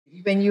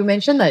When you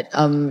mention that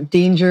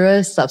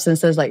dangerous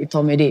substances like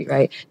etomidate,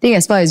 right? I think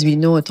as far as we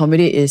know,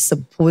 etomidate is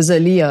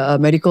supposedly a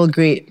medical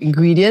grade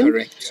ingredient.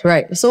 Correct.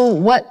 Right.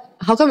 So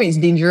how come it's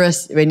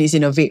dangerous when it's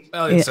in a vape?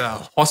 Well, it's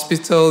a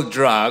hospital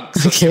drug,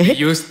 so it can be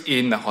used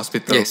in the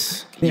hospital.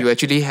 Yes. You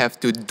actually have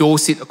to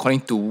dose it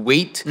according to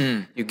weight.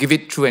 You give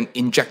it through an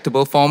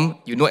injectable form.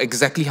 You know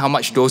exactly how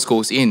much dose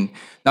goes in.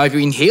 Now, if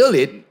you inhale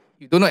it,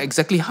 you don't know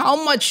exactly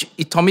how much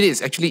etomidate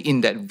is actually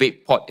in that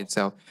vape pot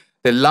itself.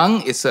 The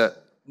lung is a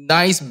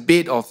nice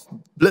bit of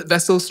blood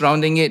vessels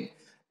surrounding it.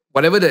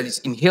 Whatever that is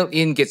inhaled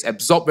in gets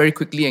absorbed very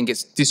quickly and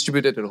gets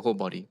distributed to the whole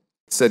body.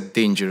 It's a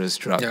dangerous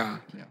drug. Yeah.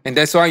 And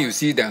that's why you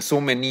see there are so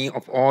many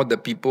of all the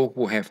people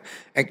who have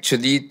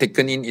actually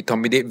taken in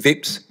etomidate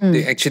vapes.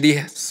 They actually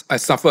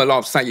suffer a lot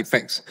of side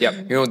effects.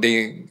 Yep. You know,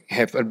 they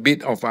have a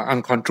bit of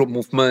uncontrolled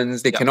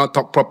movements. They cannot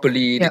talk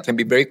properly. They can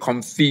be very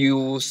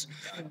confused.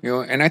 You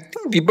know, and I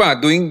think people are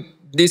doing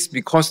this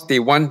because they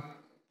want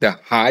the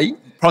high.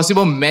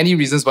 Possible many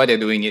reasons why they're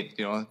doing it.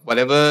 You know,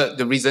 whatever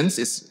the reasons,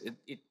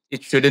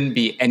 it shouldn't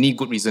be any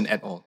good reason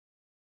at all.